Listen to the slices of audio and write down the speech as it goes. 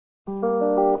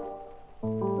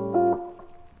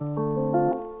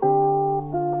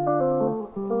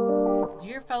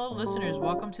Dear fellow listeners,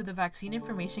 welcome to the Vaccine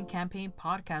Information Campaign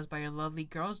podcast by your lovely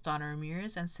girls, Donna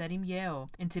Ramirez and Serim Yeo.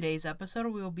 In today's episode,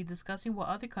 we will be discussing what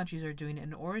other countries are doing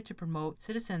in order to promote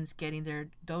citizens getting their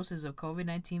doses of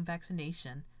COVID-19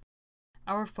 vaccination.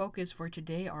 Our focus for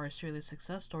today are Australia's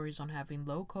success stories on having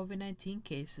low COVID-19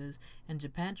 cases and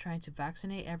Japan trying to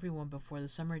vaccinate everyone before the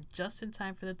summer just in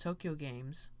time for the Tokyo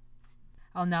Games.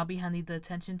 I'll now be handing the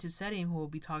attention to Serim, who will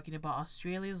be talking about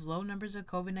Australia's low numbers of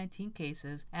COVID-19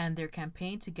 cases and their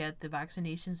campaign to get the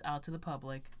vaccinations out to the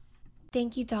public.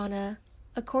 Thank you, Donna.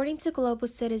 According to Global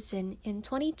Citizen, in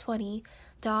 2020,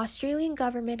 the Australian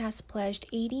government has pledged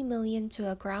 $80 million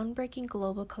to a groundbreaking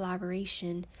global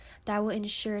collaboration that will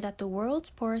ensure that the world's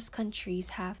poorest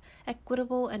countries have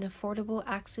equitable and affordable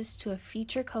access to a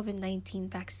future COVID-19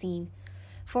 vaccine.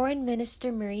 Foreign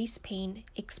Minister Marise Payne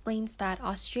explains that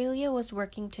Australia was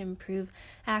working to improve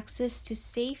access to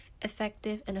safe,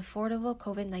 effective, and affordable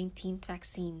COVID-19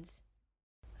 vaccines.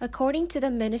 According to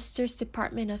the Minister's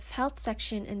Department of Health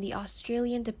section in the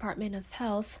Australian Department of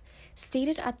Health,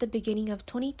 stated at the beginning of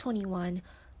 2021,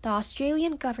 the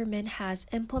Australian government has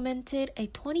implemented a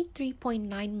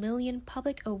 $23.9 million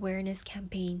public awareness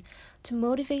campaign to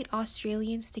motivate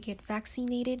Australians to get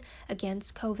vaccinated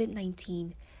against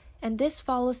COVID-19. And this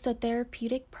follows the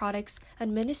Therapeutic Products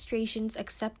Administration's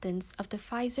acceptance of the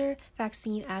Pfizer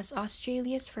vaccine as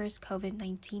Australia's first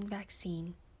COVID-19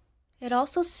 vaccine. It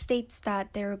also states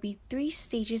that there will be 3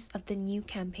 stages of the new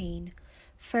campaign.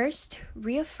 First,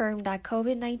 reaffirm that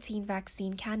COVID-19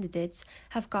 vaccine candidates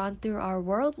have gone through our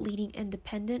world-leading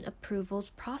independent approvals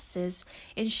process,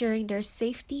 ensuring their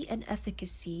safety and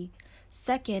efficacy.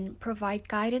 Second, provide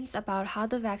guidance about how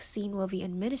the vaccine will be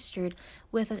administered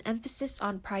with an emphasis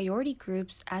on priority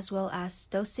groups as well as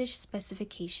dosage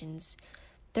specifications.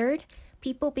 Third,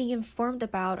 people being informed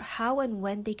about how and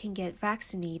when they can get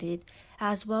vaccinated,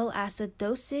 as well as the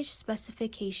dosage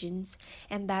specifications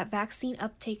and that vaccine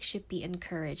uptake should be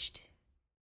encouraged.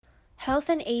 Health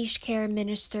and Aged Care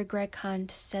Minister Greg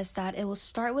Hunt says that it will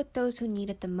start with those who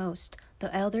need it the most,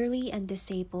 the elderly and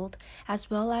disabled, as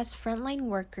well as frontline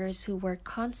workers who work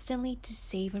constantly to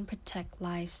save and protect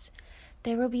lives.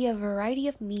 There will be a variety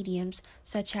of mediums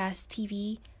such as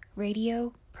TV,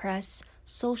 radio, press,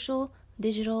 social,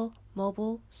 digital,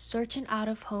 mobile, search and out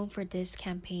of home for this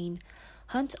campaign.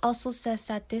 Hunt also says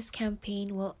that this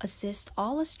campaign will assist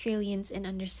all Australians in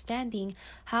understanding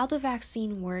how the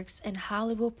vaccine works and how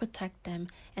it will protect them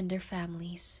and their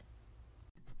families.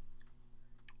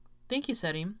 Thank you,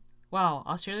 Serim. Wow,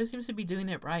 Australia seems to be doing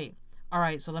it right.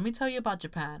 Alright, so let me tell you about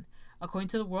Japan. According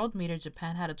to the Worldometer,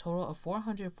 Japan had a total of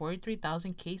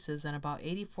 443,000 cases and about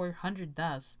 8,400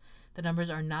 deaths. The numbers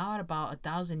are now at about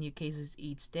 1,000 new cases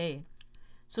each day.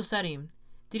 So Serim,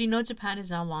 did you know Japan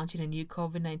is now launching a new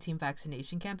COVID-19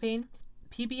 vaccination campaign?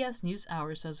 PBS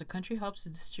NewsHour says the country hopes to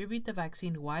distribute the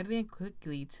vaccine widely and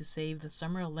quickly to save the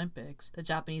Summer Olympics. The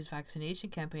Japanese vaccination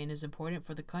campaign is important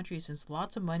for the country since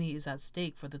lots of money is at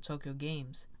stake for the Tokyo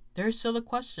Games. There is still a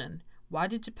question. Why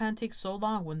did Japan take so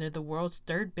long when they're the world's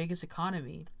 3rd biggest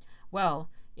economy? Well,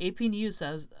 AP News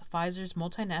says Pfizer's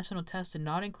multinational test did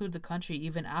not include the country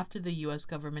even after the U.S.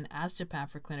 government asked Japan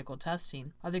for clinical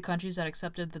testing. Other countries that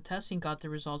accepted the testing got the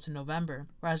results in November,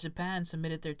 whereas Japan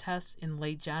submitted their tests in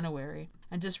late January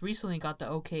and just recently got the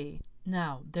okay.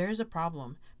 Now, there is a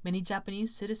problem. Many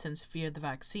Japanese citizens fear the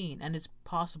vaccine and its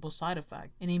possible side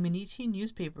effect. In a Mainichi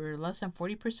newspaper, less than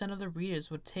 40% of the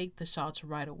readers would take the shots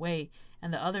right away,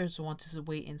 and the others want to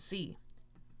wait and see.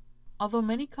 Although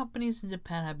many companies in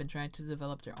Japan have been trying to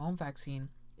develop their own vaccine,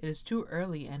 it is too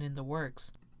early and in the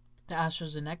works. The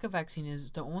AstraZeneca vaccine is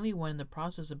the only one in the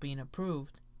process of being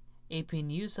approved. AP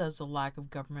News says the lack of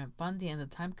government funding and the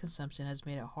time consumption has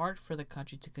made it hard for the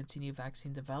country to continue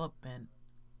vaccine development.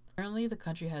 Currently, the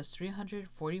country has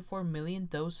 344 million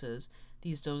doses.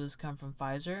 These doses come from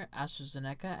Pfizer,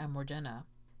 AstraZeneca, and Moderna.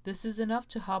 This is enough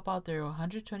to help out their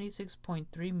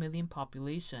 126.3 million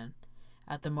population.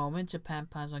 At the moment, Japan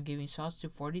plans on giving shots to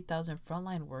 40,000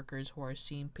 frontline workers who are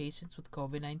seeing patients with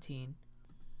COVID-19.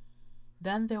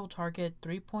 Then they will target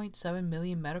 3.7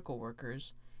 million medical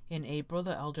workers. In April,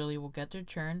 the elderly will get their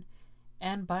turn,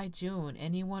 and by June,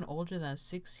 anyone older than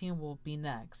 16 will be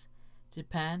next.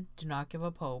 Japan, do not give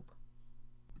up hope.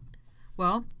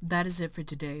 Well, that is it for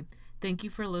today. Thank you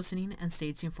for listening and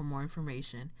stay tuned for more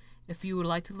information. If you would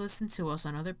like to listen to us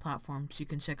on other platforms, you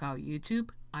can check out YouTube,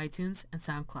 iTunes, and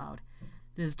SoundCloud.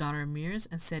 This is Donna Ramirez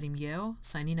and Serim Yeo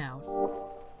signing out.